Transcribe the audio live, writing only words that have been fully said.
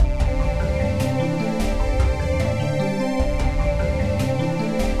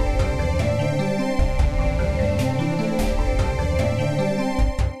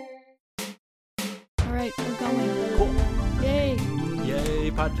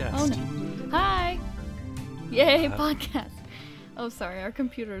podcast. Oh no. Hi! Yay, podcast. Oh, sorry, our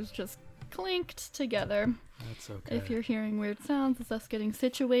computers just clinked together. That's okay. If you're hearing weird sounds, it's us getting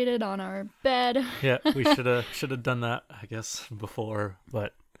situated on our bed. Yeah, we should have done that, I guess, before,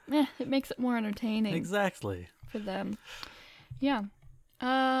 but It makes it more entertaining exactly. for them. Yeah.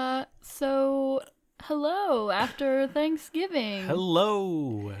 So, hello after Thanksgiving.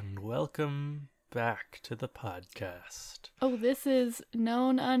 Hello and welcome back to the podcast. Oh, this is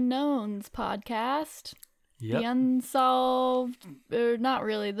Known Unknowns podcast. Yep. The unsolved, or not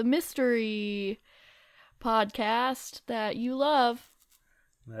really, the mystery podcast that you love.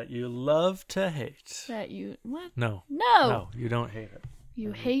 That you love to hate. That you, what? No. No! No, you don't hate it.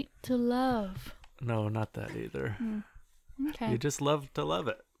 You hate to love. No, not that either. Okay. You just love to love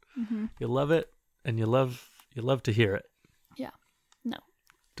it. Mm-hmm. You love it and you love to hear it. Yeah. No.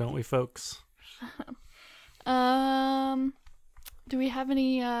 Don't we, folks? Do we have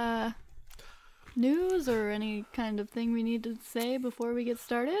any news or any kind of thing we need to say before we get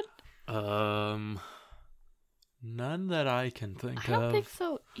started? None that I can think I don't of. think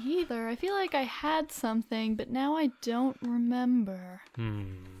so either. I feel like I had something, but now I don't remember.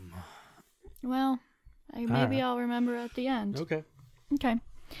 Well, maybe right. I'll remember at the end. Okay. Okay.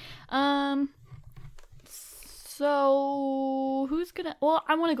 So who's gonna? Well,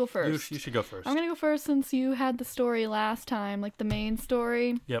 I want to go first. You should go first. I'm gonna go first since you had the story last time, like the main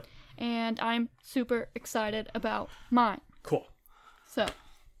story. Yep. And I'm super excited about mine. Cool. So,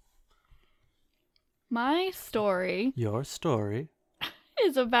 my story Your story,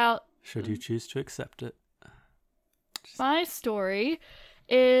 is about. should you choose to accept it. My story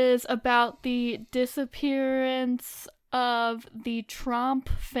is about the disappearance of the Trump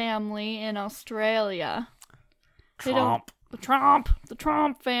family in Australia. The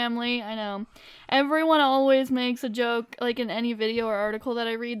Trump family, I know. Everyone always makes a joke, like in any video or article that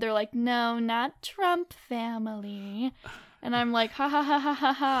I read, they're like, no, not Trump family. And I'm like, ha ha ha ha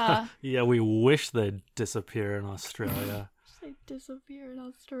ha ha. Yeah, we wish they'd disappear in Australia. They disappeared in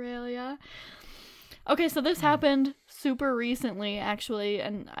Australia. Okay, so this happened super recently, actually,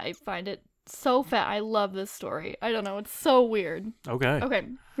 and I find it so fat. I love this story. I don't know, it's so weird. Okay. Okay,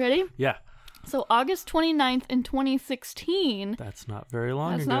 ready? Yeah. So August 29th in 2016, That's not very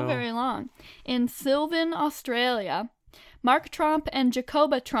long that's ago. not very long, in Sylvan, Australia, Mark Trump and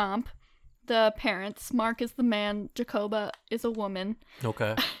Jacoba Trump, the parents, Mark is the man, Jacoba is a woman,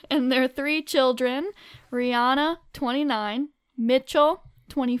 Okay. and their three children, Rihanna, 29, Mitchell,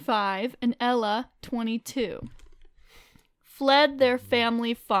 25, and Ella, 22, fled their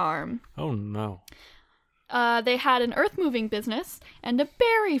family farm. Oh, no. They had an earth-moving business and a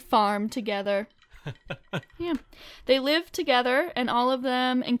berry farm together. Yeah. They lived together, and all of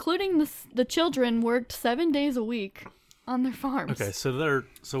them, including the children, worked 7 days a week on their farms. Okay,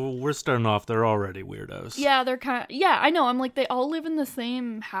 so we're starting off, they're already weirdos. Yeah, they're yeah, I know. I'm like, they all live in the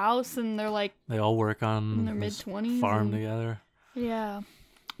same house, and they're like, They all work on in their this mid-20s farm and- together. yeah.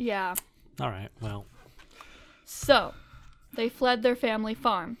 Yeah. All right, well. So, they fled their family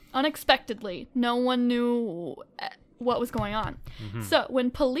farm. Unexpectedly. No one knew what was going on. So, when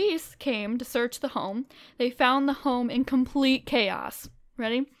police came to search the home, they found the home in complete chaos.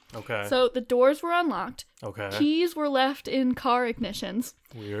 Ready? Okay. So, the doors were unlocked. Okay. Keys were left in car ignitions.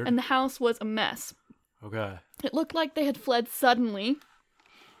 Weird. And the house was a mess. Okay. It looked like they had fled suddenly.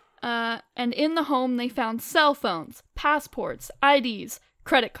 And in the home, they found cell phones, passports, IDs,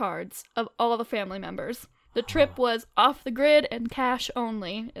 credit cards of all the family members. The trip was off the grid and cash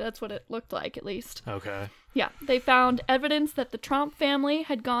only. That's what it looked like, at least. Okay. Yeah, they found evidence that the Trump family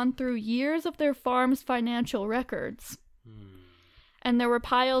had gone through years of their farm's financial records. And there were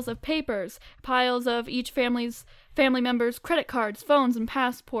piles of papers, piles of each family member's credit cards, phones, and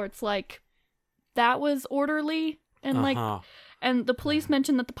passports. Like, that was orderly. And and the police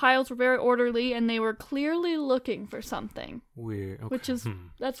mentioned that the piles were very orderly and they were clearly looking for something. Weird. Okay. Which is,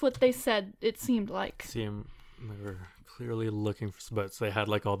 that's what they said it seemed like. They were clearly looking for, but they had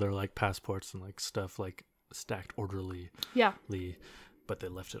like all their like passports and like stuff like stacked orderly. Yeah. But they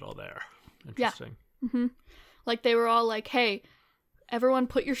left it all there. Interesting. Like they were all like, hey, everyone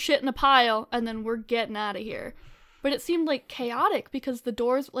put your shit in a pile and then we're getting out of here. But it seemed like chaotic because the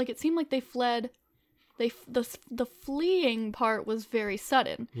doors, like it seemed like they fled. The fleeing part was very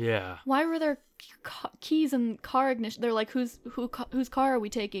sudden. Yeah. Why were there keys and car ignition? They're like, whose car are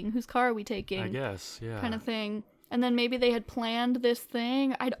we taking? Whose car are we taking? I guess, yeah. Kind of thing. And then maybe they had planned this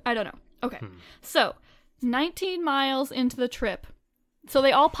thing. I don't know. Okay. So, 19 miles into the trip. So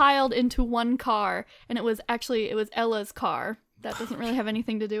they all piled into one car, and it was Ella's car. That doesn't really have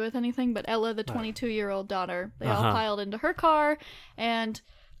anything to do with anything, but Ella, the 22-year-old daughter, they all piled into her car, and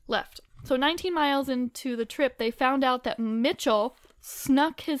Left. So 19 miles into the trip, they found out that Mitchell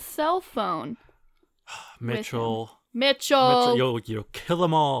snuck his cell phone. Mitchell. Mitchell. You'll kill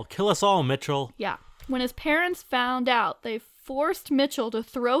them all. Kill us all, Mitchell. Yeah. When his parents found out, they forced Mitchell to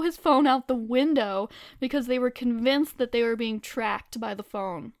throw his phone out the window because they were convinced that they were being tracked by the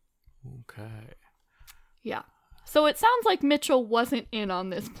phone. Okay. Yeah. So it sounds like Mitchell wasn't in on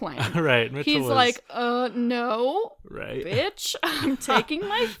this plan. Right. Mitchell He's was... like, no, right. bitch, I'm taking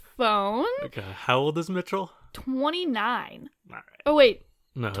my phone. Okay. How old is Mitchell? 29. All right. Oh, wait.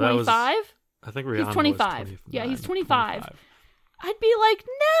 No, 25? I think Rihanna He's 25. was 29, Yeah, he's 25. 25. I'd be like,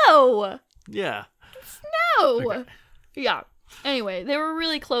 no. Yeah. No. Okay. Yeah. Anyway, they were a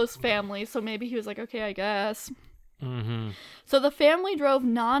really close family, so maybe he was like, okay, I guess. Mm-hmm. So the family drove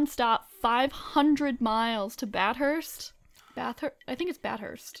nonstop 500 miles to Bathurst. I think it's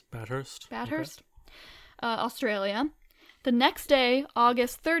Bathurst. Bathurst? Bathurst, Australia. The next day,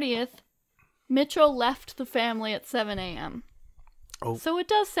 August 30th, Mitchell left the family at 7 a.m. Oh. So it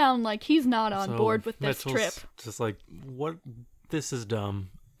does sound like he's not on So board with this Mitchell's trip. just like, what? This is dumb.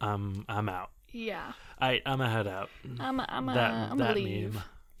 I'm out. Yeah. I'm gonna head out. I'm that gonna leave. meme.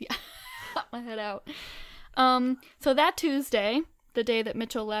 Yeah. I'm gonna head out. So that Tuesday, the day that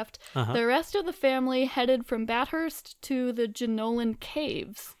Mitchell left, the rest of the family headed from Bathurst to the Jenolan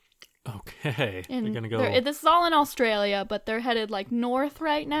Caves. Okay. And They're gonna go. this is all in Australia, but they're headed like north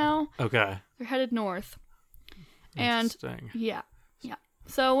right now. Okay. They're headed north. And Interesting. yeah.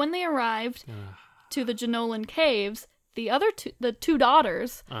 So when they arrived to the Jenolan Caves, the two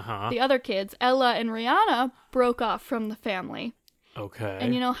daughters, the other kids, Ella and Rihanna, broke off from the family. Okay.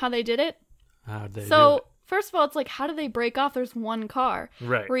 And you know how they did it? How'd they do So, it? first of all, it's like, how do they break off? There's one car.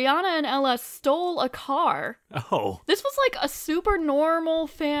 Right. Rihanna and Ella stole a car. Oh. This was like a super normal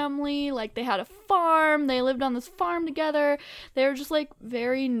family. Like, they had a farm. They lived on this farm together. They were just like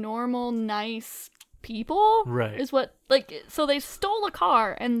very normal, nice people. Right. Is what, like, so they stole a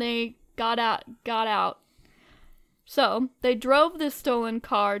car and they got out. So, they drove this stolen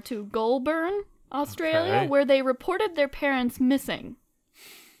car to Goulburn, Australia, Okay. where they reported their parents missing.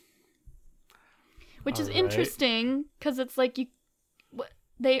 Which is All right. interesting, because it's like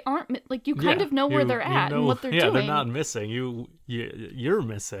they aren't, like, you kind of know where they're at and what they're doing. Yeah, they're not missing. You're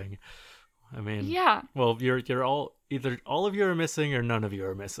missing. I mean, Yeah. Well, you're all either all of you are missing or none of you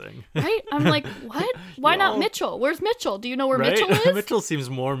are missing. Right? I'm like, what? Why not Mitchell? Where's Mitchell? Do you know where Right? Mitchell is? Mitchell seems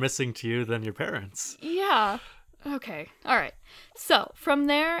more missing to you than your parents. Yeah. Okay. All right. So, from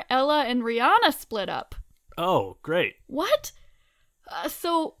there, Ella and Rihanna split up. Oh, great. What?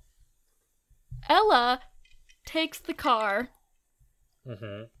 So, Ella takes the car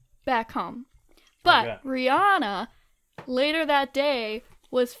back home. But Okay. Rihanna, later that day,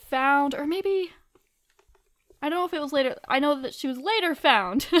 was found, or maybe, I don't know if it was later. I know that she was later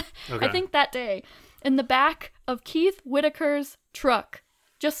found, Okay. I think that day, in the back of Keith Whitaker's truck.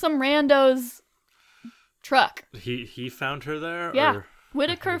 Just some rando's truck. He found her there? Yeah. Or...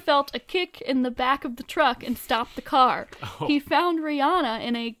 Whitaker felt a kick in the back of the truck and stopped the car. Oh. He found Rihanna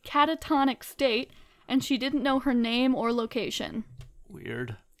in a catatonic state, and she didn't know her name or location.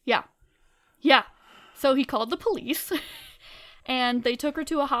 Weird. Yeah. Yeah. So he called the police, and they took her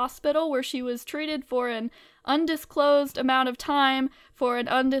to a hospital where she was treated for an undisclosed amount of time for an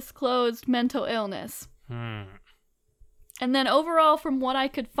undisclosed mental illness. And then overall, from what I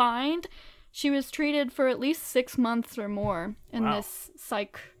could find, she was treated for at least 6 months or more in this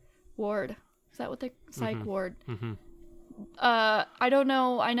psych ward. Is that what they... Psych ward. I don't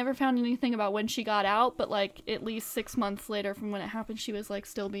know. I never found anything about when she got out, but like at least 6 months later from when it happened, she was like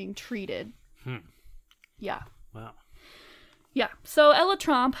still being treated. Yeah. Wow. Yeah. So Ella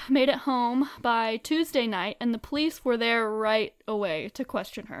Tromp made it home by Tuesday night, and the police were there right away to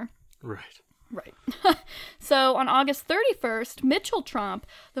question her. Right. Right. So on August 31st, Mitchell Tromp,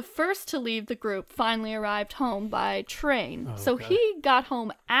 the first to leave the group, finally arrived home by train. Oh, so okay. he got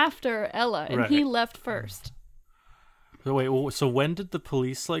home after Ella, and he Right. left first. So wait, so when did the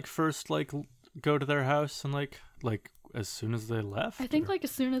police first go to their house and like as soon as they left? I think or like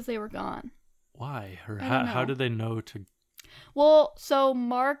as soon as they were gone. why? Or I don't how know. did they know to? Well, so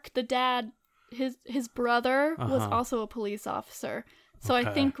Mark, the dad, his brother was Uh-huh. also a police officer. So I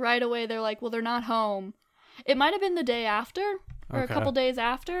Okay. think right away they're like, well, they're not home. It might have been the day after or Okay. a couple days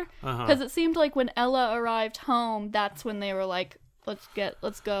after, Uh-huh. because it seemed like when Ella arrived home, that's when they were like,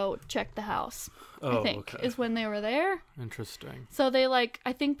 let's go check the house. Oh, I think okay. is when they were there. Interesting. So they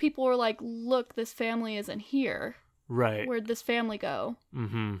I think people were like, look, this family isn't here. Right. Where'd this family go?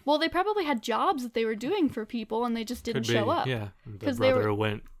 Mm-hmm. Well, they probably had jobs that they were doing for people, and they just didn't Could be. show up. Yeah. And the 'Cause they brother were-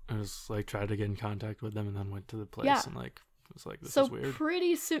 went and was tried to get in contact with them and then went to the place Yeah. and It's like, this so is weird.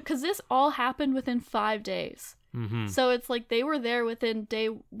 pretty soon, because this all happened within 5 days. Mm-hmm. So it's like they were there within day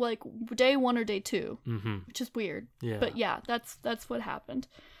 1 or day 2, which is weird. Yeah. But yeah, that's what happened.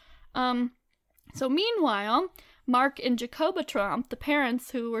 So meanwhile, Mark and Jacoba Trump, the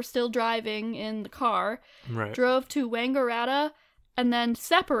parents who were still driving in the car, Right. drove to Wangaratta and then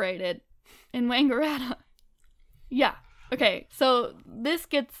separated in Wangaratta. Yeah. Okay, so this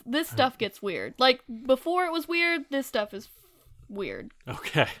stuff gets weird. Like, before it was weird, this stuff is weird.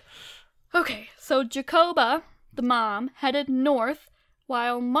 Okay. Okay, so Jacoba, the mom, headed north,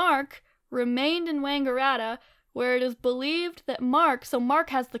 while Mark remained in Wangaratta, where it is believed that Mark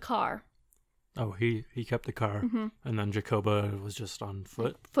has the car. Oh, he kept the car, and then Jacoba was just on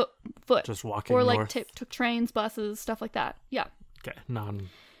foot? Foot. Just walking or, like, north? took trains, buses, stuff like that. Yeah. Okay,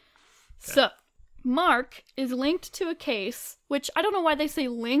 So, Mark is linked to a case, which I don't know why they say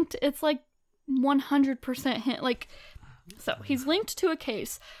linked. It's like 100% hint. Like, so he's linked to a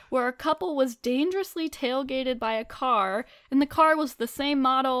case where a couple was dangerously tailgated by a car, and the car was the same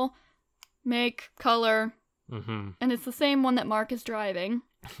model, make, color, and it's the same one that Mark is driving.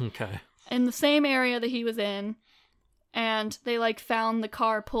 Okay. In the same area that he was in, and they like found the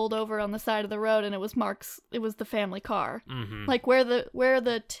car pulled over on the side of the road, and it was the family car. Like where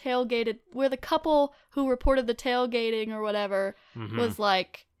the couple who reported the tailgating or whatever was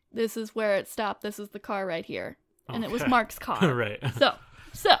like, this is where it stopped, this is the car right here. And it was Mark's car. Right. So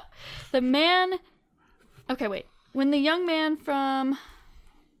the man, okay, wait. When the young man from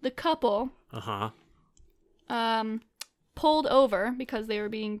the couple pulled over because they were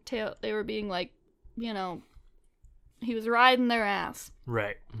being like, you know, he was riding their ass.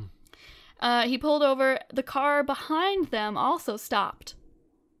 Right. He pulled over. The car behind them also stopped.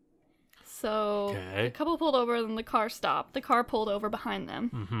 So the couple pulled over, and the car stopped. The car pulled over behind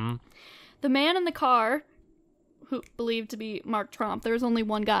them. The man in the car, who believed to be Mark Trump, there was only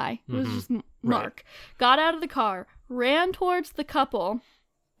one guy. It was just Mark. Got out of the car, ran towards the couple,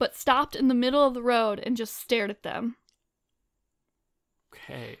 but stopped in the middle of the road and just stared at them.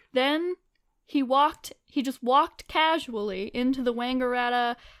 Okay. Then he just walked casually into the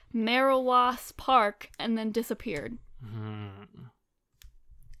Wangaratta Marawas Park and then disappeared.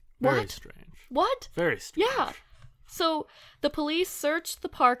 Very strange. What? Very strange. Yeah. So the police searched the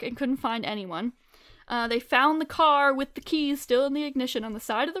park and couldn't find anyone. They found the car with the keys still in the ignition on the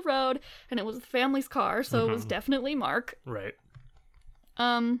side of the road, and it was the family's car, so it was definitely Mark. Right.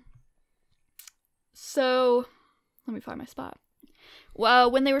 So let me find my spot.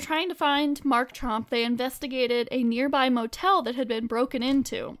 Well, when they were trying to find Mark Trump, they investigated a nearby motel that had been broken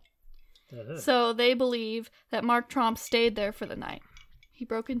into. So they believe that Mark Trump stayed there for the night. He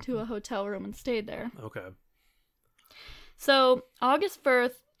broke into a hotel room and stayed there. Okay. So August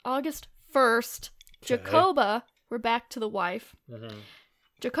 1st, Jacoba, we're back to the wife.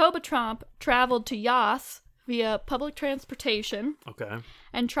 Jacoba Trump traveled to Yas via public transportation. Okay.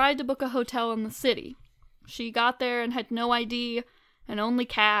 And tried to book a hotel in the city. She got there and had no ID and only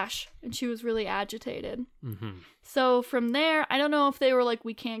cash, and she was really agitated. So from there, I don't know if they were like,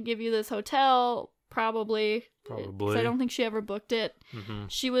 we can't give you this hotel. Probably. 'Cause I don't think she ever booked it.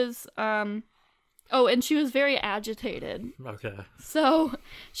 She was, and she was very agitated. Okay. So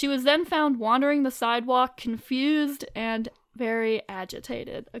she was then found wandering the sidewalk, confused and very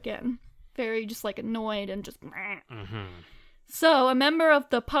agitated. Again, very just like annoyed and just... So a member of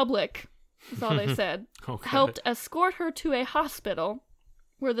the public, is all they said, helped escort her to a hospital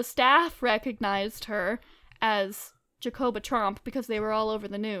where the staff recognized her as Jacoba Trump because they were all over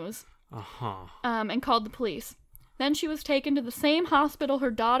the news. And called the police. Then she was taken to the same hospital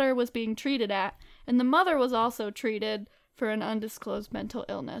her daughter was being treated at, and the mother was also treated for an undisclosed mental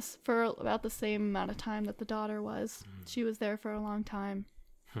illness for about the same amount of time that the daughter was. She was there for a long time.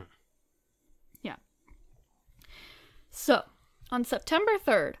 Yeah. So, on September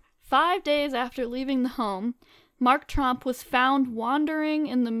 3rd, 5 days after leaving the home, Mark Trump was found wandering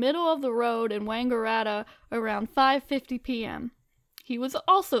in the middle of the road in Wangaratta around 5:50 p.m. He was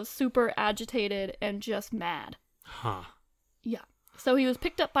also super agitated and just mad. Yeah. So he was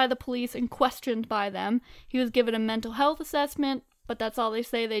picked up by the police and questioned by them. He was given a mental health assessment, but that's all they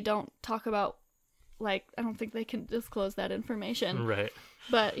say. They don't talk about, like, I don't think they can disclose that information. Right.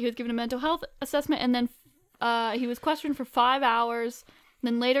 But he was given a mental health assessment, and then he was questioned for 5 hours.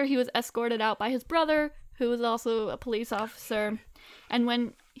 Then later he was escorted out by his brother, who was also a police officer. And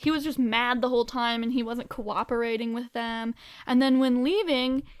when he was just mad the whole time and he wasn't cooperating with them. And then when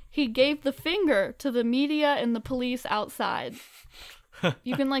leaving, he gave the finger to the media and the police outside.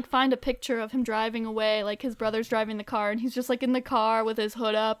 You can, like, find a picture of him driving away, like, his brother's driving the car, and he's just, like, in the car with his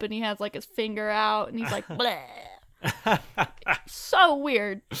hood up, and he has, like, his finger out, and he's like, bleh. So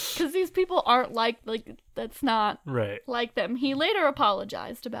weird, because these people aren't like that's not Right. like them. He later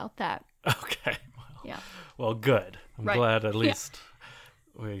apologized about that. Okay. Yeah. Well, good. I'm Right. glad at least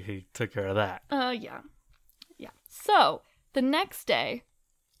he took care of that. Yeah. So the next day,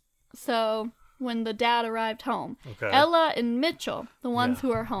 when the dad arrived home, Okay. Ella and Mitchell, the ones Yeah.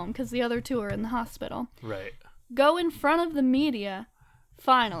 who are home, because the other two are in the hospital, Right. go in front of the media.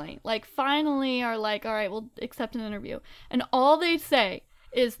 Finally are like, all right, we'll accept an interview. And all they say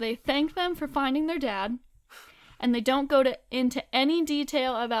is they thank them for finding their dad, and they don't go into any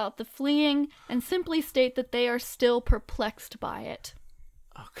detail about the fleeing, and simply state that they are still perplexed by it.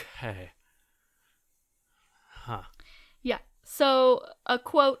 Okay. Huh. Yeah. So a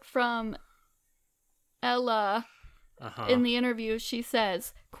quote from Ella in the interview, she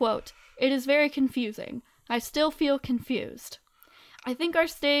says, quote, "It is very confusing. I still feel confused. I think our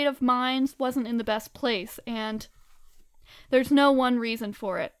state of minds wasn't in the best place, and there's no one reason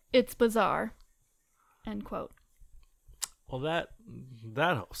for it. It's bizarre." End quote. Well, that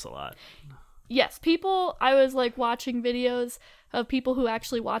helps a lot. Yes, I was like watching videos of people who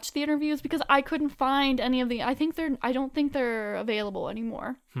actually watched the interviews, because I couldn't find any of the, I don't think they're available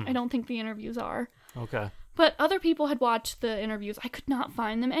anymore. I don't think the interviews are. Okay. But other people had watched the interviews. I could not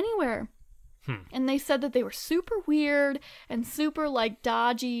find them anywhere. And they said that they were super weird and super like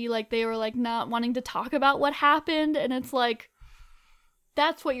dodgy, like they were like not wanting to talk about what happened, and it's like,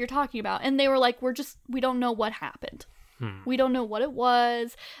 that's what you're talking about. And they were like, we don't know what happened. We don't know what it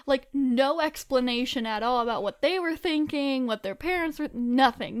was. Like, no explanation at all about what they were thinking, what their parents were,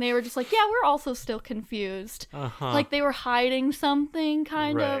 nothing. They were just like, yeah, we're also still confused. Like, they were hiding something,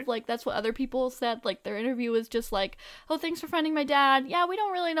 kind of. Like, that's what other people said. Like, their interview was just like, oh, thanks for finding my dad. Yeah, we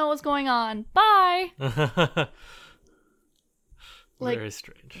don't really know what's going on. Bye. Like, very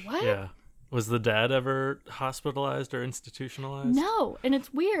strange. what? Yeah. Was the dad ever hospitalized or institutionalized? No, and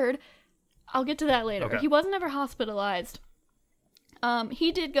it's weird. I'll get to that later. Okay. He wasn't ever hospitalized.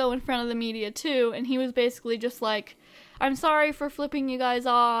 He did go in front of the media too, and he was basically just like, "I'm sorry for flipping you guys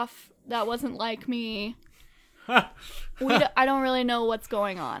off. That wasn't like me. I don't really know what's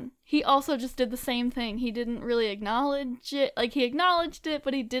going on." He also just did the same thing. He didn't really acknowledge it. Like, he acknowledged it,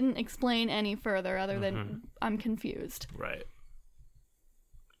 but he didn't explain any further other than, "I'm confused." Right.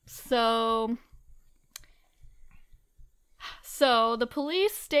 So the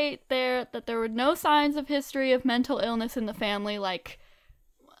police state there that there were no signs of history of mental illness in the family, like,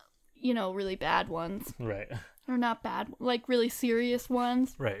 really bad ones. Right. Or not bad, like really serious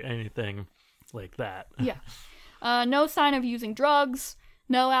ones. Right. Anything like that. Yeah. No sign of using drugs,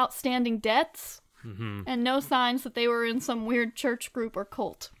 no outstanding debts, and no signs that they were in some weird church group or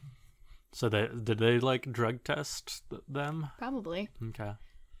cult. So did they like drug test them? Probably. Okay.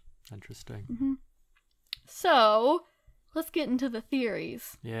 Interesting. So, let's get into the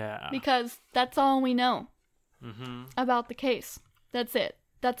theories. Yeah. Because that's all we know about the case. That's it.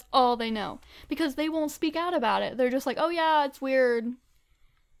 That's all they know. Because they won't speak out about it. They're just like, oh yeah, it's weird.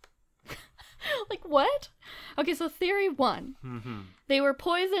 Like, what? Okay, so theory 1. They were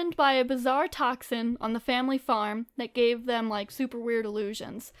poisoned by a bizarre toxin on the family farm that gave them, like, super weird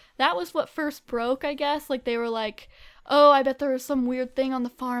illusions. That was what first broke, I guess. Like, they were like, oh, I bet there was some weird thing on the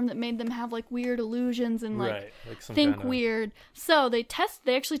farm that made them have, like, weird illusions and, like some think kind of... weird. So they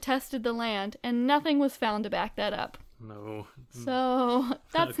actually tested the land, and nothing was found to back that up. No. So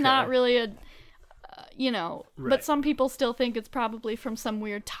that's Okay. not really a, Right. but some people still think it's probably from some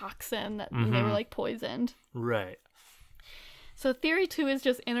weird toxin that they were, like, poisoned. Right. So theory 2 is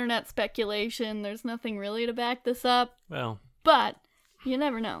just internet speculation. There's nothing really to back this up, Well. but you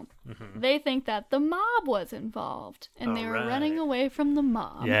never know. They think that the mob was involved, and they were Alright. running away from the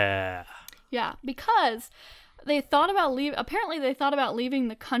mob. Yeah. Yeah, because they thought about apparently they thought about leaving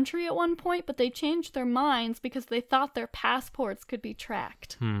the country at one point, but they changed their minds because they thought their passports could be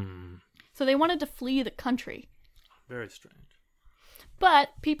tracked. So they wanted to flee the country. Very strange. But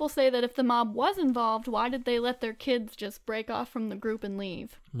people say that if the mob was involved, why did they let their kids just break off from the group and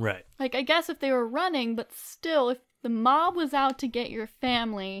leave? Right. Like, I guess if they were running, but still, if the mob was out to get your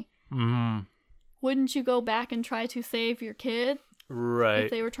family, wouldn't you go back and try to save your kid? Right.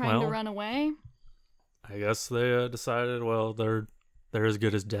 If they were trying to run away? I guess they decided, well, they're as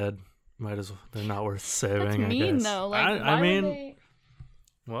good as dead. Might as well. They're not worth saving. That's mean, I guess. though. Like, I why mean, would they...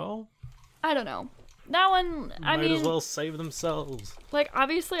 well, I don't know. That one, I might mean, as well save themselves. like,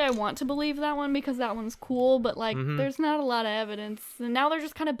 obviously I want to believe that one because that one's cool, but, like, there's not a lot of evidence. And now they're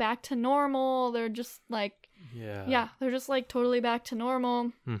just kind of back to normal. They're just, like, yeah, they're just, like, totally back to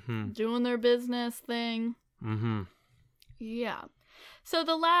normal, doing their business thing. Yeah. So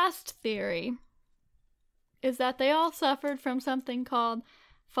the last theory is that they all suffered from something called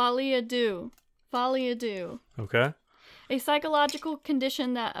folie à deux. Folie à deux. Okay. A psychological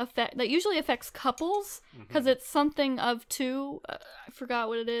condition that usually affects couples because it's something of two. I forgot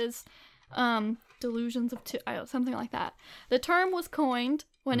what it is. Delusions of two. Something like that. The term was coined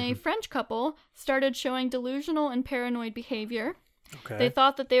when a French couple started showing delusional and paranoid behavior. Okay. They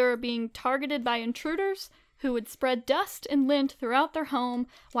thought that they were being targeted by intruders who would spread dust and lint throughout their home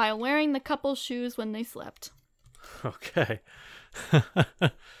while wearing the couple's shoes when they slept. Okay.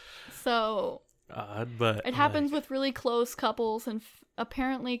 So odd, but it happens with really close couples and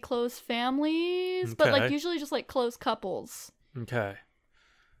apparently close families, but like Okay. usually just like close couples. Okay.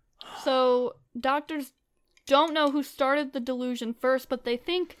 So doctors don't know who started the delusion first, but they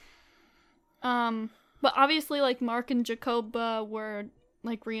think, but obviously like Mark and Jacoba were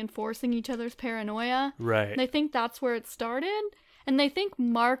like reinforcing each other's paranoia. Right. They think that's where it started, and they think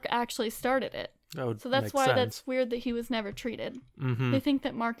Mark actually started it. That would So that's make why sense. that's weird that he was never treated. Mm-hmm. They think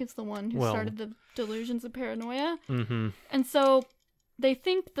that Mark is the one who Well- started the delusions of paranoia. Mm-hmm. And so they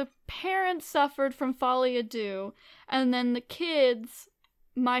think the parents suffered from folie à deux, and then the kids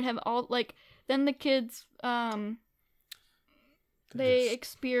might have all, like, then the kids, they just-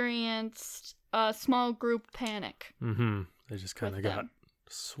 experienced a small group panic. Mm-hmm. They just kind of with got them.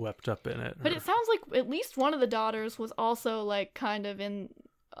 swept up in it. But or- it sounds like at least one of the daughters was also, like, kind of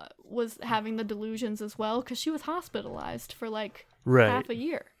was having the delusions as well, because she was hospitalized for, like, right. half a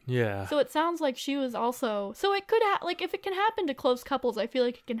year. Yeah. So it sounds like she was also... So it could like, if it can happen to close couples, I feel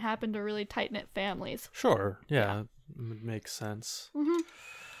like it can happen to really tight-knit families. Sure. Yeah. It makes sense. Mm-hmm.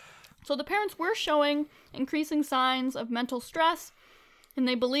 So the parents were showing increasing signs of mental stress, and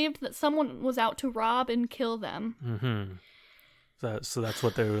they believed that someone was out to rob and kill them. Mm-hmm. So that's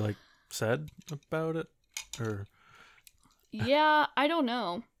what they were like said about it, or Yeah, I don't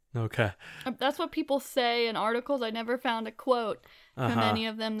know. okay. That's what people say in articles. I never found a quote from any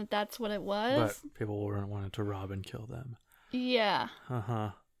of them that that's what it was. But people weren't wanting to rob and kill them. Yeah. Uh-huh.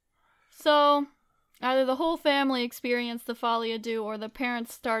 So either the whole family experienced the folie à deux, or the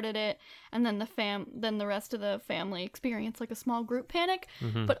parents started it, and then the rest of the family experienced like a small group panic.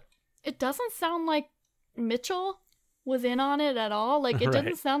 Mm-hmm. But it doesn't sound like Mitchell was in on it at all. Like, it Right.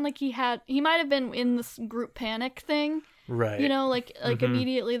 doesn't sound like he might have been in this group panic thing. Right. You know, like Mhm.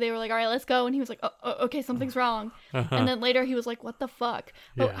 immediately they were like, all right, let's go. And he was like, oh, okay, something's wrong. Uh-huh. And then later he was like, what the fuck?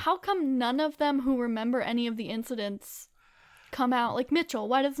 But Yeah. how come none of them who remember any of the incidents come out? Like Mitchell,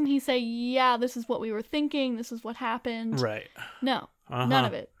 why doesn't he say, yeah, this is what we were thinking, this is what happened? Right. No, Uh-huh. none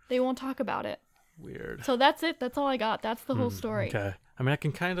of it. They won't talk about it. Weird. So that's it. That's all I got. That's the whole story. Okay. I mean, I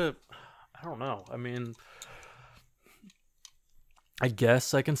can kind of, I don't know. I mean, I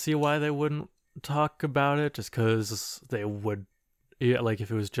guess I can see why they wouldn't talk about it, just because they would, yeah, like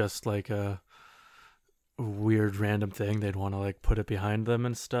if it was just like a weird random thing, they'd want to like put it behind them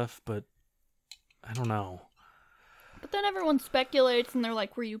and stuff, but I don't know. But then everyone speculates and they're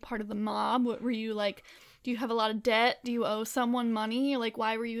like, were you part of the mob? What were you like? Do you have a lot of debt? Do you owe someone money? Like,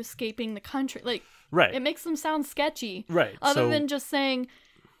 why were you escaping the country? Like, Right. it makes them sound sketchy. Right. Other so, than just saying,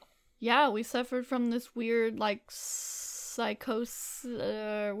 yeah, we suffered from this weird, like,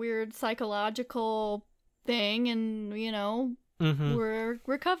 weird psychological thing, and, you know, Mhm. we're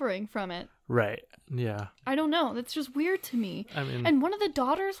recovering from it. Right. Yeah. I don't know. That's just weird to me. I mean, And one of the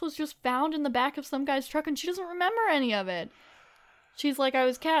daughters was just found in the back of some guy's truck, and she doesn't remember any of it. She's like, she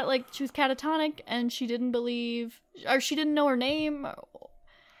was catatonic, and she didn't believe, or she didn't know her name.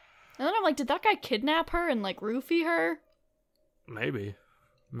 And then I'm like, did that guy kidnap her and, like, roofie her? maybe.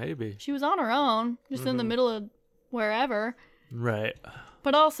 She was on her own, just in the middle of wherever. Right.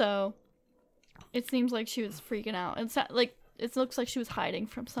 But also, it seems like she was freaking out. It's like, it looks like she was hiding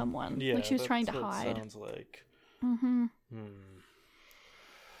from someone. Yeah. Like she was trying to that's what it hide. sounds like. Mm-hmm.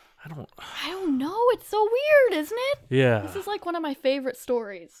 I don't. I don't know. It's so weird, isn't it? Yeah. This is like one of my favorite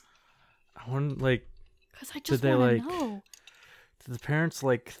stories. I wouldn't like. Because I just they, want to like- know. Did the parents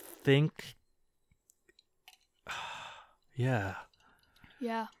like think? Yeah.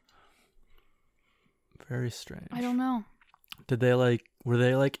 Yeah, Very strange. I don't know. Did they like? Were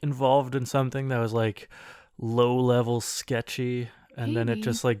they like involved in something that was like low level sketchy, and then it Maybe.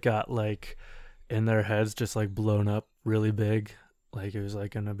 just like got like in their heads, just like blown up really big. Like it was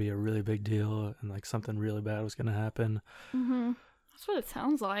like gonna be a really big deal, and like something really bad was gonna happen. Mm-hmm. That's what it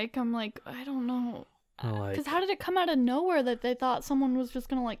sounds like. I'm like, I don't know. Or, like, Because how did it come out of nowhere that they thought someone was just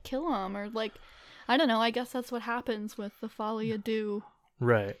going to, like, kill them? Or, like, I don't know. I guess that's what happens with the folie à deux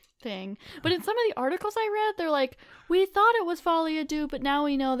right. thing. But in some of the articles I read, they're like, we thought it was folie à deux, but now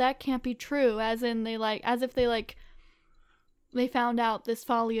we know that can't be true. As in, they found out this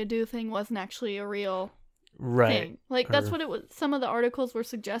folie à deux thing wasn't actually a real Right. thing. Like, that's what it was. Some of the articles were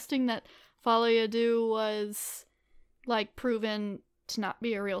suggesting that Faliadu was, like, proven to not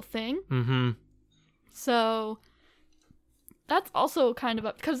be a real thing. Mm-hmm. So that's also kind of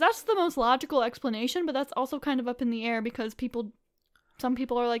up, because that's the most logical explanation, but that's also kind of up in the air because some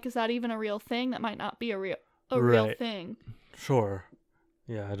people are like, is that even a real thing? That might not be a real thing. Sure.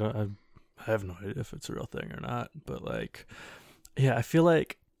 Yeah, I have no idea if it's a real thing or not, but like, yeah, I feel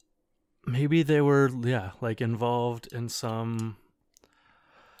like maybe they were, like involved in some,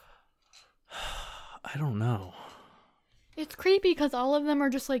 I don't know. It's creepy because all of them are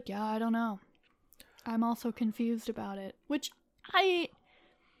just like, yeah, I don't know. I'm also confused about it, which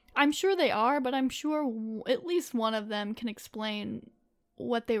I'm sure they are, but I'm sure at least one of them can explain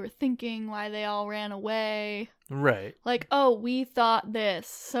what they were thinking, why they all ran away. Right. Like, oh, we thought this,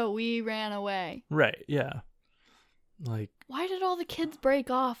 so we ran away. Right, yeah. Like, why did all the kids break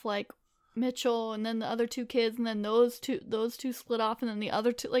off? Like Mitchell and then the other two kids and then those two split off and then the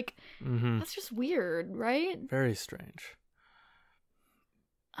other two, like, that's just weird, right? Very strange.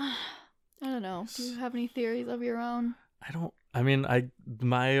 I don't know. Do you have any theories of your own? I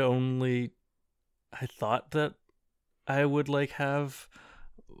thought that I would like have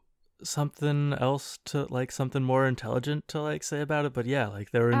something else to like, something more intelligent to like say about it, but yeah,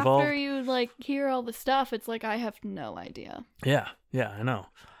 like they were involved. After you like hear all the stuff, it's like I have no idea. Yeah, I know.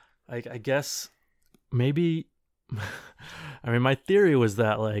 I guess maybe I mean, my theory was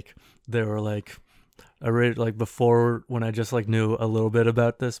that like they were like like before, when I just like knew a little bit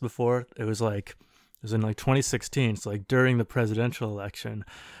about this before, it was in like 2016. So like during the presidential election,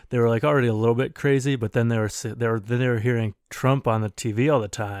 they were like already a little bit crazy, but then they were hearing Trump on the TV all the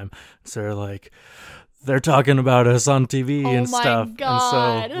time. So they're talking about us on TV and stuff.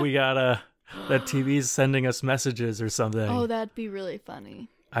 God. And so we gotta, that TV's sending us messages or something. Oh, that'd be really funny.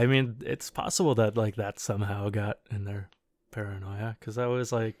 I mean, it's possible that like that somehow got in their paranoia, because that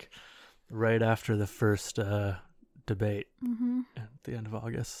was like right after the first debate at the end of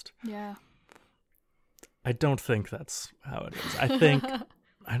August. Yeah. I don't think that's how it is. I think,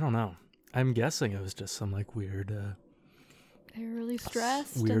 I don't know. I'm guessing it was just some like weird... they were really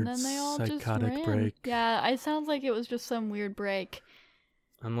stressed weird and then they all just psychotic ran. break. Yeah, it sounds like it was just some weird break.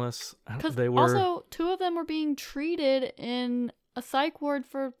 Unless Because they were... also, two of them were being treated in a psych ward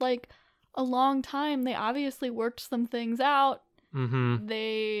for like a long time. They obviously worked some things out. Mm-hmm.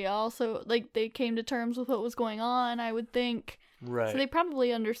 They also, like, they came to terms with what was going on, I would think. Right. So they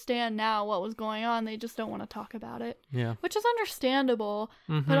probably understand now what was going on. They just don't want to talk about it. Yeah. Which is understandable.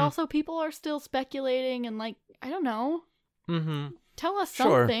 Mm-hmm. But also people are still speculating and like, I don't know. Mm-hmm. Tell us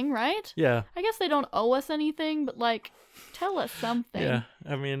Sure. something, right? Yeah. I guess they don't owe us anything, but like, tell us something. Yeah.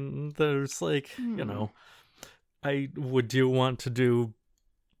 I mean, there's like, you know, would you want to do,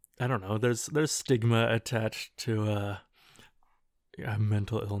 I don't know, there's stigma attached to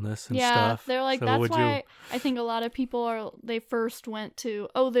mental illness and stuff. They're like, so that's why I think a lot of people they first went to,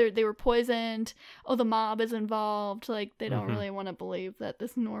 they were poisoned, the mob is involved. Like, they don't really want to believe that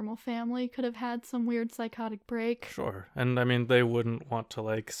this normal family could have had some weird psychotic break. Sure. And I mean, they wouldn't want to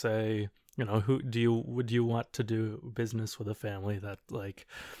like say, you know, would you want to do business with a family that like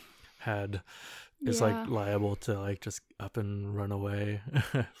is like liable to like just up and run away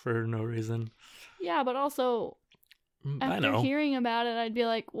for no reason? Yeah, but also, after hearing about it, I'd be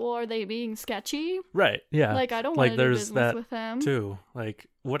like, well, are they being sketchy? Right, yeah. Like, I don't want to do business that with them. Too. Like,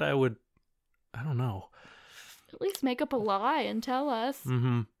 what I don't know. At least make up a lie and tell us.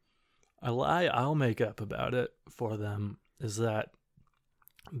 Mm-hmm. A lie I'll make up about it for them is that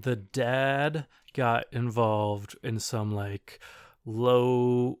the dad got involved in some, like,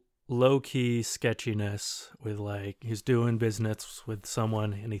 low-key sketchiness with, like, he's doing business with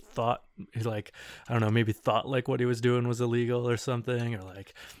someone and he like, I don't know, maybe thought like what he was doing was illegal or something, or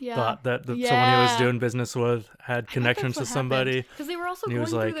like thought that someone he was doing business with had connections to somebody. Because they were also going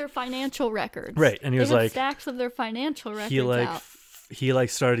through their financial records. Right, and he was like, stacks of their financial records out. He like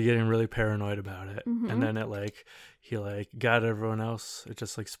started getting really paranoid about it, and then he got everyone else. It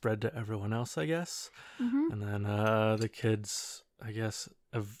just like spread to everyone else, I guess. And then the kids, I guess,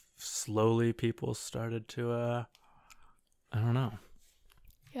 slowly people started to I don't know.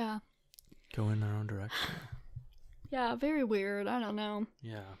 Yeah. Go in their own direction. Yeah, very weird. I don't know.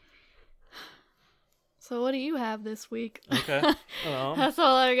 Yeah. So what do you have this week? Okay. That's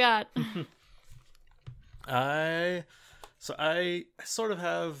all I got. I sort of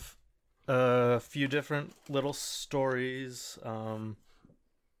have a few different little stories,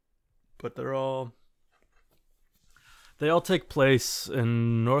 but they all take place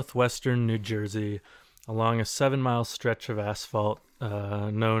in northwestern New Jersey along a 7-mile stretch of asphalt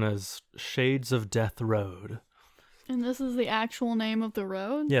known as Shades of Death Road. And this is the actual name of the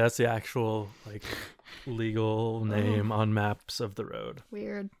road? Yeah, that's the actual like legal name on maps of the road.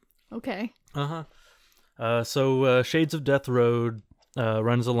 Weird. Okay. So Shades of Death Road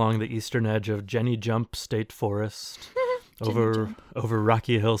runs along the eastern edge of Jenny Jump State Forest, over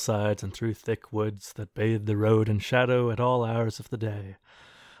rocky hillsides and through thick woods that bathe the road in shadow at all hours of the day.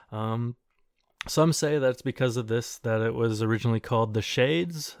 Some say that it's because of this that it was originally called the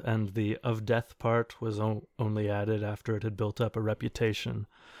Shades, and the of death part was only added after it had built up a reputation.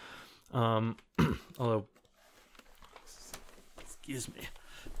 Although, excuse me.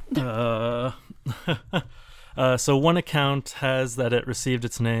 So one account has that it received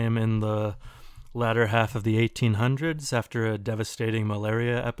its name in the latter half of the 1800s after a devastating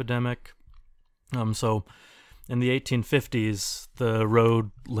malaria epidemic. So in the 1850s, the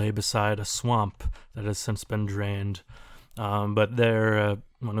road lay beside a swamp that has since been drained. But there,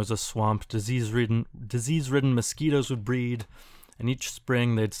 when it was a swamp, disease-ridden mosquitoes would breed, and each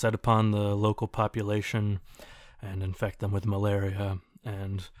spring they'd set upon the local population and infect them with malaria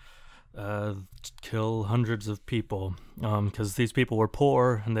and kill hundreds of people, because these people were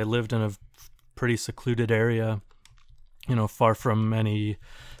poor and they lived in a pretty secluded area, far from any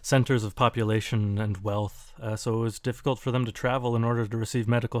centers of population and wealth. So it was difficult for them to travel in order to receive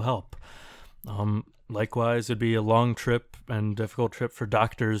medical help. Likewise, it'd be a long trip and difficult trip for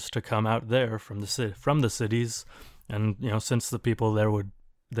doctors to come out there from the cities, and since the people they would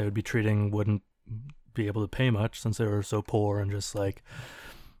be treating wouldn't be able to pay much since they were so poor and just like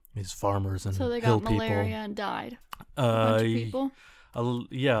these farmers and so they hill got malaria people. And died. A bunch of people.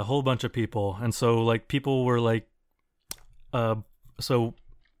 A whole bunch of people, and so like people were like, the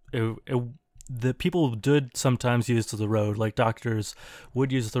people did sometimes use the road. Like doctors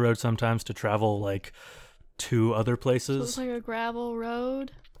would use the road sometimes to travel like to other places. So it's like a gravel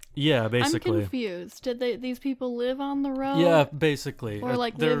road. Yeah, basically. I'm confused. Did these people live on the road? Yeah, basically. Or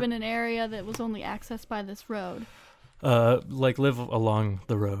live in an area that was only accessed by this road? Like live along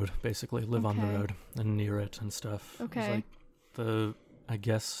the road, basically. Live on the road and near it and stuff. Okay. It's like I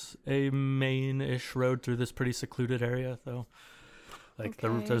guess a main-ish road through this pretty secluded area, though. Like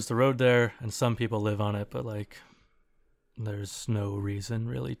there's the road there, and some people live on it, but like there's no reason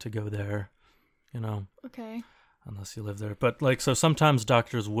really to go there, Okay. Unless you live there. But like, so sometimes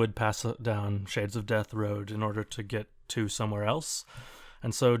doctors would pass down Shades of Death Road in order to get to somewhere else.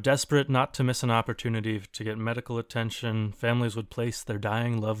 And so, desperate not to miss an opportunity to get medical attention, families would place their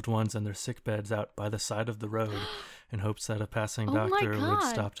dying loved ones in their sick beds out by the side of the road in hopes that a passing doctor would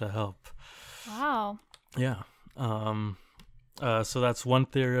stop to help. Wow. Yeah. So that's one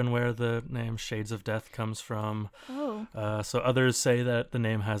theory on where the name Shades of Death comes from. Oh. So others say that the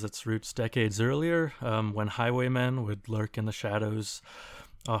name has its roots decades earlier, when highwaymen would lurk in the shadows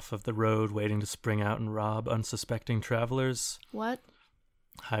off of the road waiting to spring out and rob unsuspecting travelers. What?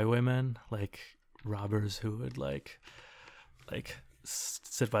 Highwaymen, like robbers who would like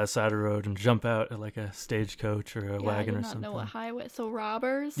sit by the side of the road and jump out at like a stagecoach or a wagon or something. I did not know what highway. So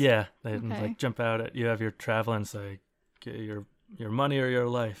robbers? Yeah, they'd like jump out at you. Have your travel and say, get your money or your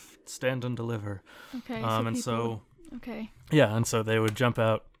life. Stand and deliver. Okay. Yeah, and so they would jump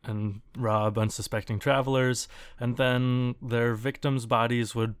out and rob unsuspecting travelers, and then their victims'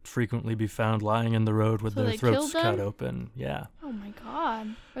 bodies would frequently be found lying in the road with their throats cut open. Yeah. Oh my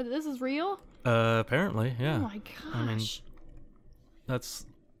god. This is real? Apparently, yeah. Oh my gosh. I mean,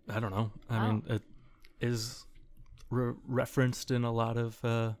 I don't know. I mean, it is referenced in a lot of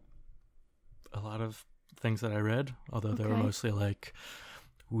things that I read, although they were mostly like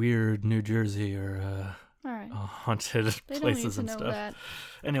weird New Jersey or haunted places and stuff. That.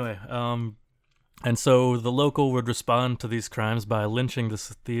 Anyway, and so the local would respond to these crimes by lynching the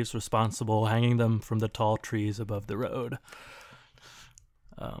thieves responsible, hanging them from the tall trees above the road.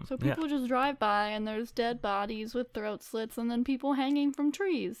 So people just drive by and there's dead bodies with throat slits and then people hanging from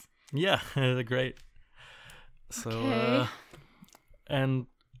trees. Yeah, they're great. So, and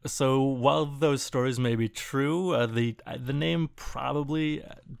so while those stories may be true, the name probably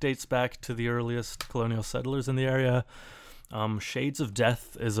dates back to the earliest colonial settlers in the area. Shades of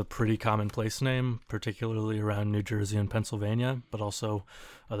Death is a pretty commonplace name, particularly around New Jersey and Pennsylvania, but also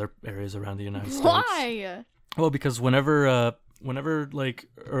other areas around the United States. Why? Well, because whenever like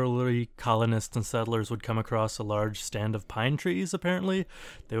early colonists and settlers would come across a large stand of pine trees, apparently,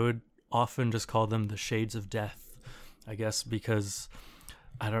 they would often just call them the Shades of Death. I guess because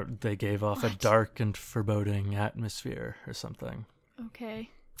they gave off a dark and foreboding atmosphere or something. Okay.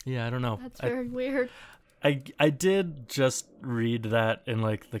 Yeah, I don't know. That's very weird. I did just read that in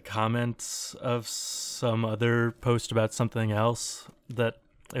like the comments of some other post about something else, that,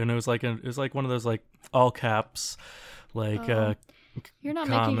 and it was like one of those like all caps, like You're not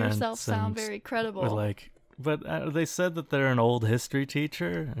making yourself comments sound and very credible. but they said that they're an old history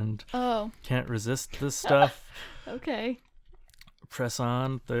teacher and can't resist this stuff. Okay. Press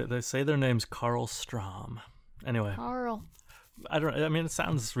on. They say their name's Carl Strom. Anyway, Carl. I mean, it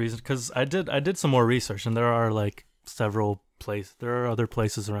sounds reasonable because I did some more research, and there are like several places. There are other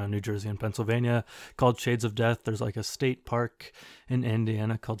places around New Jersey and Pennsylvania called Shades of Death. There's like a state park in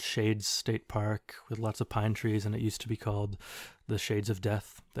Indiana called Shades State Park with lots of pine trees, and it used to be called the Shades of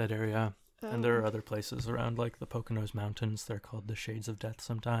Death, that area. Oh. And there are other places around like the Poconos Mountains. They're called the Shades of Death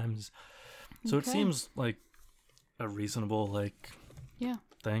sometimes. So it seems like a reasonable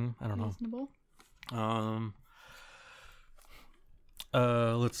thing. I don't know. Reasonable.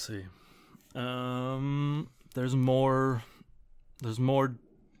 Let's see. There's more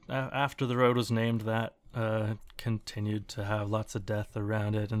after the road was named. That continued to have lots of death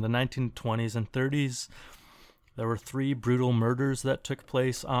around it. In the 1920s and 30s, there were 3 brutal murders that took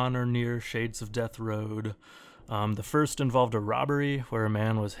place on or near Shades of Death Road. The first involved a robbery where a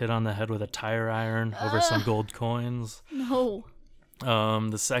man was hit on the head with a tire iron over some gold coins. No.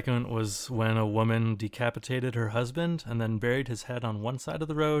 The second was when a woman decapitated her husband and then buried his head on one side of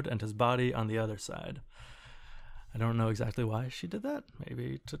the road and his body on the other side. I don't know exactly why she did that.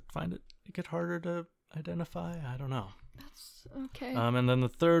 Maybe to make it harder to identify. I don't know. That's okay. And then the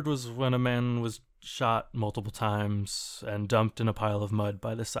third was when a man was shot multiple times and dumped in a pile of mud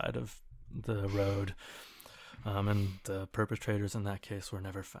by the side of the road. And the perpetrators in that case were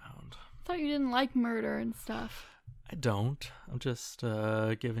never found. I thought you didn't like murder and stuff. I don't. I'm just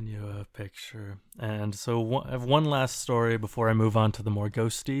giving you a picture. And so I have one last story before I move on to the more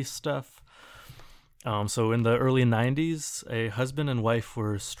ghosty stuff. So in the early 90s, a husband and wife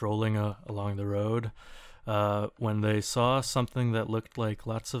were strolling along the road when they saw something that looked like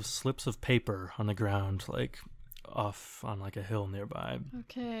lots of slips of paper on the ground, like off on like a hill nearby.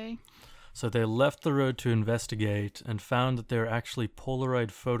 Okay. So they left the road to investigate and found that they were actually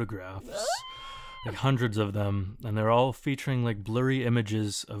Polaroid photographs, like hundreds of them, and they're all featuring like blurry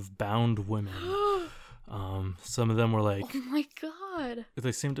images of bound women. Some of them were like, oh my god,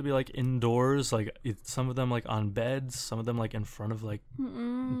 they seem to be like indoors, like some of them like on beds, some of them like in front of like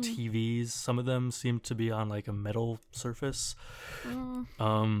TVs, some of them seem to be on like a metal surface.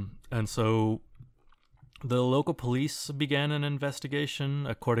 And so the local police began an investigation.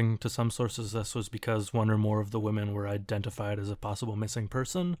 According to some sources, this was because one or more of the women were identified as a possible missing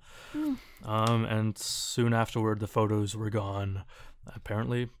person. And soon afterward, the photos were gone.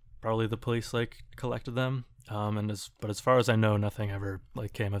 Apparently, probably the police like collected them. But as far as I know, nothing ever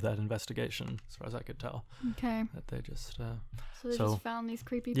like came of that investigation, as far as I could tell. Okay. That they just so they just found these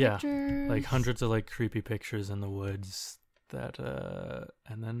creepy pictures. Like hundreds of like creepy pictures in the woods. That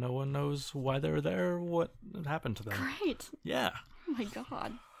and then no one knows why they were there, what happened to them. Great. Yeah. Oh my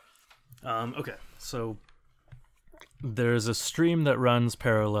god. Okay, so there's a stream that runs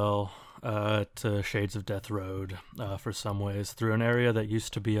parallel to Shades of Death Road for some ways through an area that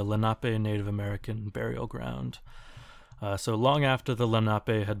used to be a Lenape Native American burial ground. So long after the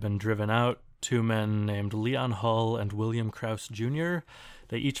Lenape had been driven out, 2 men named Leon Hull and William Krause Jr.,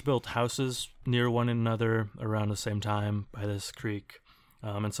 they each built houses near one another around the same time by this creek.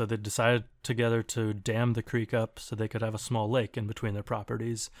 And so they decided together to dam the creek up so they could have a small lake in between their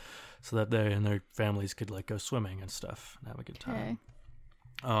properties so that they and their families could like go swimming and stuff and have a good time.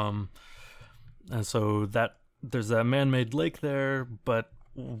 And so there's that man-made lake there, but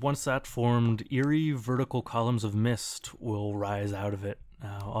once that formed, eerie vertical columns of mist will rise out of it,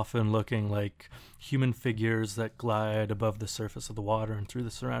 often looking like human figures that glide above the surface of the water and through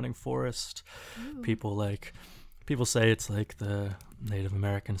the surrounding forest. People say it's like the Native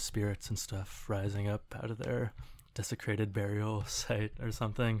American spirits and stuff rising up out of their desecrated burial site or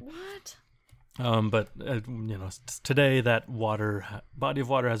something. What? But today that body of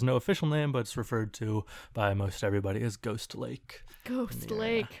water has no official name, but it's referred to by most everybody as Ghost Lake. Ghost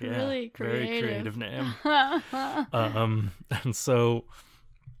Lake, really creative. Very creative name. And so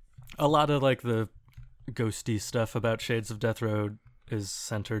a lot of like the ghosty stuff about Shades of Death Road is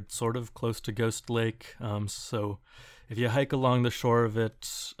centered sort of close to Ghost Lake. So if you hike along the shore of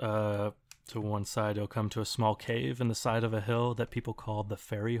it, to one side, you'll come to a small cave in the side of a hill that people call the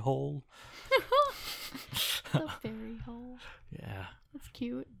Fairy Hole. The Fairy Hole. Yeah. That's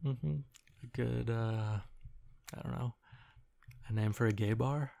cute. Mm-hmm. A good, I don't know, a name for a gay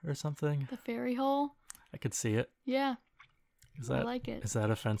bar or something. The Fairy Hole? I could see it. Yeah. I like it. Is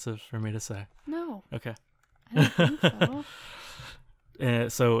that offensive for me to say? No. Okay. I don't think so.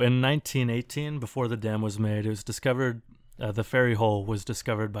 So in 1918, before the dam was made, it was discovered The fairy hole was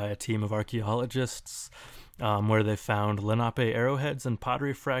discovered by a team of archaeologists, where they found Lenape arrowheads and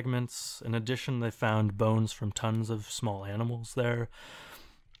pottery fragments. In addition, they found bones from tons of small animals there,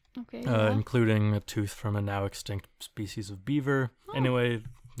 Okay. including a tooth from a now extinct species of beaver. Oh. Anyway,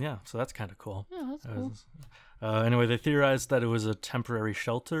 yeah, so that's kind of cool. Yeah, that's cool. Anyway, they theorized that it was a temporary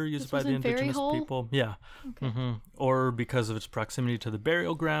shelter used This by was the in Fairy indigenous Hole? people. Yeah. Okay. Or because of its proximity to the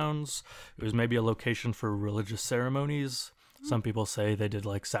burial grounds, it was maybe a location for religious ceremonies. Some people say they did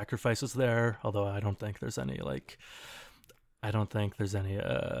like sacrifices there, although I don't think there's any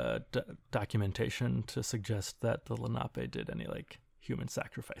documentation to suggest that the Lenape did any like human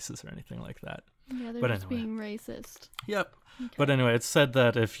sacrifices or anything like that. Yeah, they're But just anyway. being racist. Yep. Okay. But anyway, it's said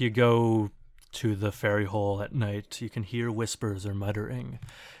that if you go to the fairy hole at night, you can hear whispers or muttering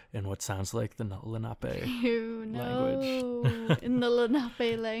in what sounds like the Lenape. Ew, no. language. In the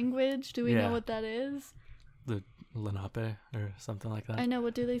Lenape language? Do we Yeah. know what that is? The Lenape or something like that. I know,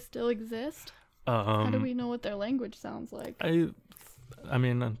 but do they still exist? How do Um, we know what their language sounds like? I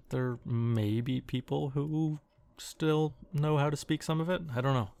mean, there may be people who still know how to speak some of it. I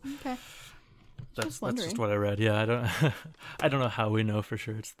don't know. Okay. That's wondering. just what I read. Yeah, I don't I don't know how we know for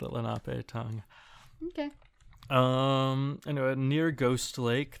sure it's the Lenape tongue. Okay. Anyway, near Ghost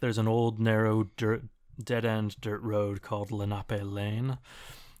Lake, there's an old narrow dead-end dirt road called Lenape Lane.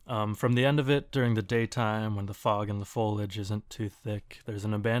 From the end of it, during the daytime, when the fog and the foliage isn't too thick, there's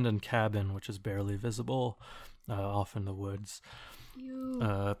an abandoned cabin which is barely visible, off in the woods.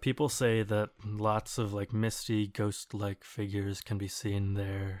 Ew. People say that lots of like misty ghost-like figures can be seen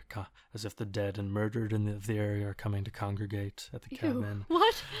there, as if the dead and murdered in the area are coming to congregate at the Ew. cabin.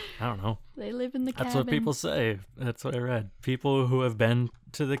 What? I don't know. They live in the cabin. That's what people say. That's what I read. People who have been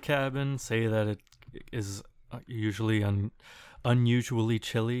to the cabin say that it is usually unusually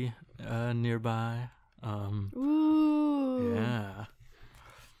chilly nearby. Ooh. Yeah.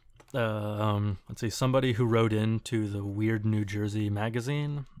 Let's see. Somebody who wrote into the Weird New Jersey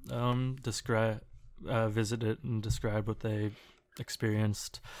magazine visited and described what they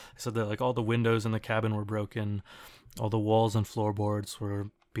experienced. They said that like all the windows in the cabin were broken, all the walls and floorboards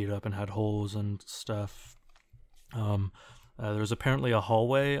were beat up and had holes and stuff. There was apparently a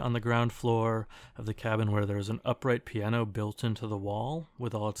hallway on the ground floor of the cabin where there was an upright piano built into the wall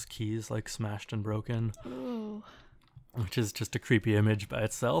with all its keys like smashed and broken. Ooh. Which is just a creepy image by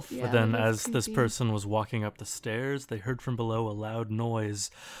itself. Yeah, But then that is as this creepy. person was walking up the stairs, they heard from below a loud noise.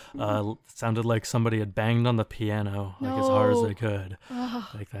 It sounded like somebody had banged on the piano like as hard as No. they could. Ugh.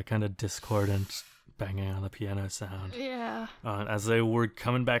 Like that kind of discordant banging on the piano sound. Yeah. As they were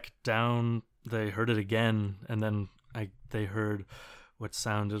coming back down, they heard it again, and then they heard what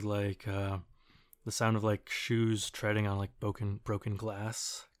sounded like the sound of like shoes treading on like broken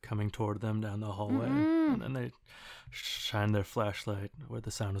glass coming toward them down the hallway. Mm-mm. And then they shined their flashlight where the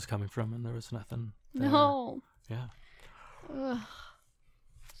sound was coming from, and there was nothing there. No. Yeah. Ugh.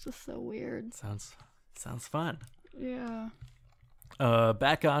 It's just so weird. Sounds fun. Yeah.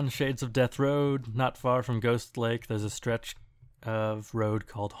 Back on Shades of Death Road, not far from Ghost Lake, there's a stretch of road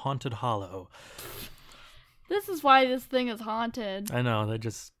called Haunted Hollow. This is why this thing is haunted. I know, they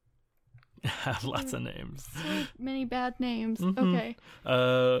just have lots of names. So many bad names. Mhm.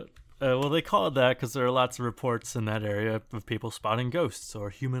 Okay. Well, they call it that because there are lots of reports in that area of people spotting ghosts or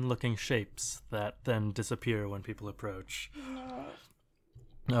human-looking shapes that then disappear when people approach.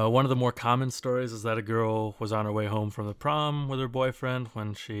 One of the more common stories is that a girl was on her way home from the prom with her boyfriend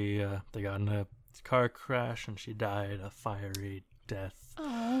when they got in a car crash and she died a fiery death.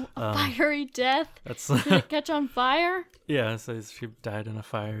 Oh, a fiery death? That's Did it catch on fire? yeah. So she died in a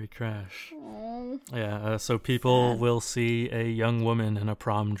fiery crash. Oh. Yeah. So people Sad. will see a young woman in a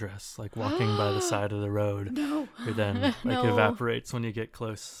prom dress, like walking by the side of the road, No. who then like No. evaporates when you get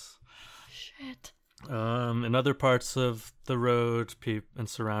close. Shit. In other parts of the road and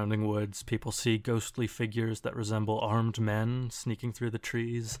surrounding woods, people see ghostly figures that resemble armed men sneaking through the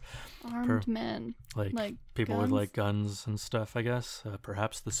trees. Armed men. Like people guns? with like guns and stuff, I guess.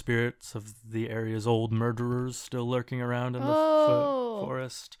 Perhaps the spirits of the area's old murderers still lurking around in the Oh.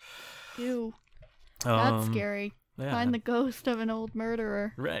 forest. Ew. That's Um, scary. Yeah. Find the ghost of an old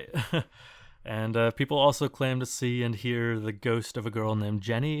murderer. Right. And people also claim to see and hear the ghost of a girl named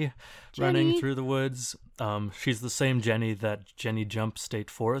Jenny running Jenny? through the woods. She's the same Jenny that Jenny Jump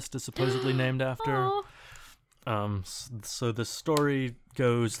State Forest is supposedly named after. Oh. So the story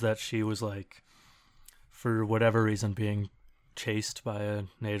goes that she was like, for whatever reason, being chased by a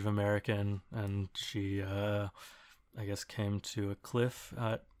Native American, and she, I guess, came to a cliff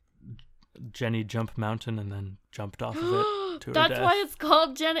at Jenny Jump Mountain and then jumped off of it to her That's death. why it's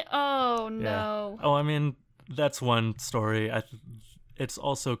called Jenny. Oh, no. Oh, I mean, that's one story. It's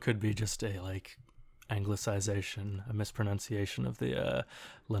also could be just a like anglicization, a mispronunciation of the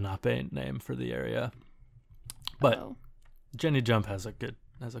Lenape name for the area. But Oh. Jenny Jump has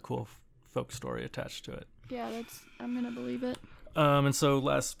a cool folk story attached to it. Yeah, I'm gonna believe it. And so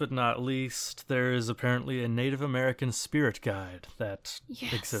last but not least, there is apparently a Native American spirit guide that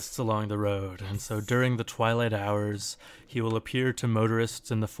Yes. exists along the road. And so during the twilight hours, he will appear to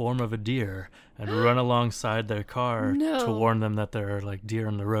motorists in the form of a deer and run alongside their car No. to warn them that there are like deer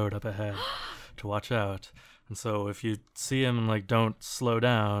on the road up ahead to watch out. And so if you see him and like don't slow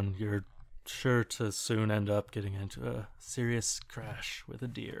down, you're sure to soon end up getting into a serious crash with a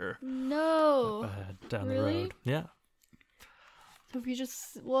deer No. up ahead down the Really? road. Yeah. So if you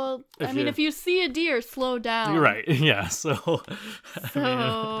just, If if you see a deer, slow down. You're right. Yeah. So,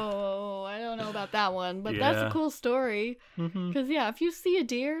 So I don't know about that one, but that's Yeah. a cool story. Mhm. Because if you see a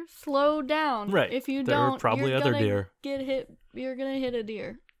deer, slow down. Right. If you There are don't, probably you're other gonna deer. get hit. You're gonna hit a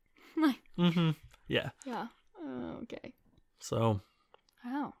deer. Yeah. Yeah. Okay. So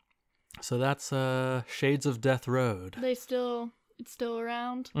Wow. that's Shades of Death Road. It's still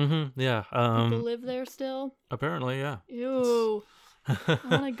around. Yeah. People live there still. Apparently, yeah. Ew. I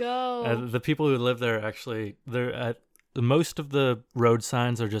wanna go. The people who live there actually, they're at most of the road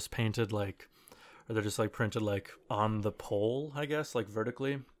signs are just painted like, or they're just like printed like on the pole, I guess, like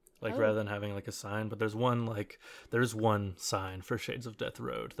vertically, like Oh. rather than having like a sign. But there's one sign for Shades of Death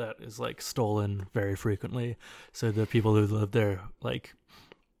Road that is like stolen very frequently. So the people who live there like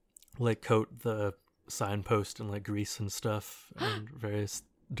coat the signpost in like grease and stuff and various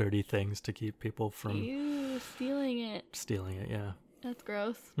dirty things to keep people from Ew, stealing it. stealing it. Yeah. That's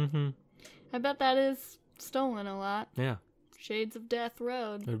gross. Mm-hmm. I bet that is stolen a lot. Yeah. Shades of Death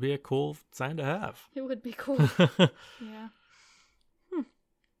Road. It would be a cool sign to have. It would be cool. Yeah.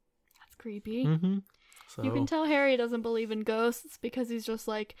 That's creepy. Mm-hmm. So You can tell Harry doesn't believe in ghosts because he's just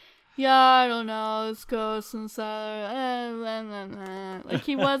like, yeah, I don't know, it's ghosts and stuff. Like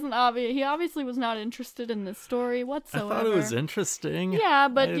he wasn't obvious. He obviously was not interested in this story I whatsoever. thought it was interesting. Yeah,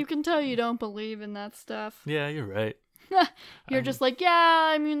 but I- you can tell you don't believe in that stuff. Yeah, you're right. You're just like, yeah,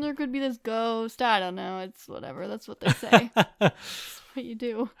 I mean, there could be this ghost. I don't know. It's whatever. That's what they say. That's what you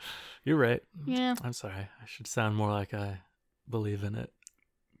do. You're right. Yeah. I'm sorry. I should sound more like I believe in it.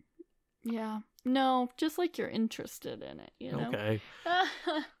 Yeah. No, just like you're interested in it, you know? Okay.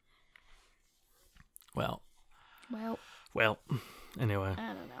 Well. Well, Anyway,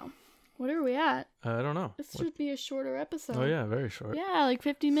 I don't know. What are we at? I don't know. This should be a shorter episode. Oh yeah, very short. Yeah, like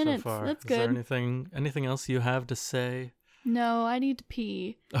 50 minutes. So far. That's Is there good. anything else you have to say? No, I need to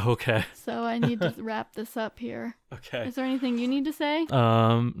pee. Okay. So I need to wrap this up here. Okay. Is there anything you need to say?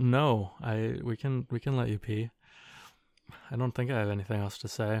 No. We can let you pee. I don't think I have anything else to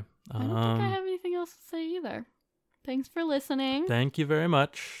say. I don't think I have anything else to say either. Thanks for listening. Thank you very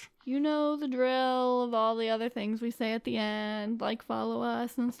much. You know the drill of all the other things we say at the end, like follow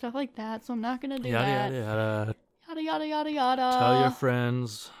us and stuff like that, so I'm not going to do Yada that. yada yada. Yada, yada, yada, yada. Tell your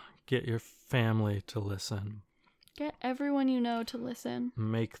friends. Get your family to listen. Get everyone you know to listen.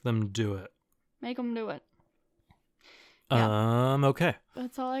 Make them do it. Make them do it. Yeah. Okay.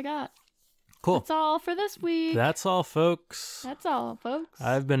 That's all I got. Cool. That's all for this week. That's all, folks. That's all, folks.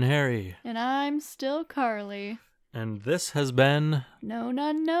 I've been Harry. And I'm still Carly. And this has been... Known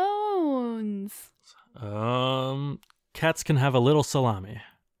unknowns. Cats can have a little salami.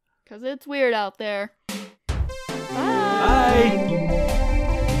 'Cause it's weird out there. Bye. Bye.